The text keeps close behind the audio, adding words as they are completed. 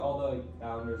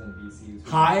settlers in BC.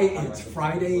 Hi, it's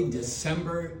Friday,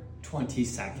 December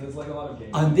 22nd. There's like a lot of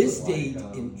games. On this date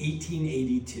in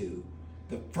 1882,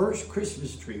 the first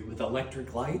Christmas tree with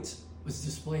electric lights was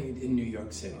displayed in New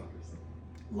York City.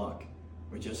 Look,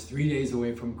 we're just 3 days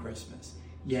away from Christmas.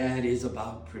 Yeah, it is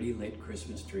about pretty lit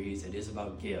Christmas trees. It is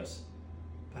about gifts.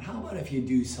 But how about if you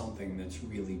do something that's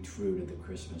really true to the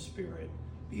Christmas spirit,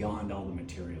 beyond all the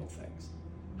material things?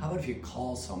 How about if you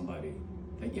call somebody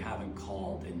that you haven't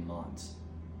called in months?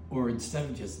 Or instead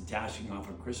of just dashing off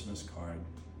a Christmas card,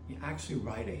 you actually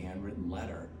write a handwritten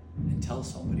letter and tell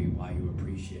somebody why you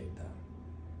appreciate them.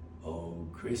 Oh,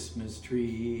 Christmas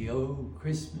tree,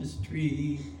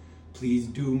 please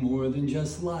do more than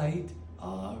just light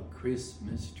a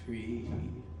Christmas tree.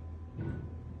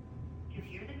 To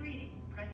hear the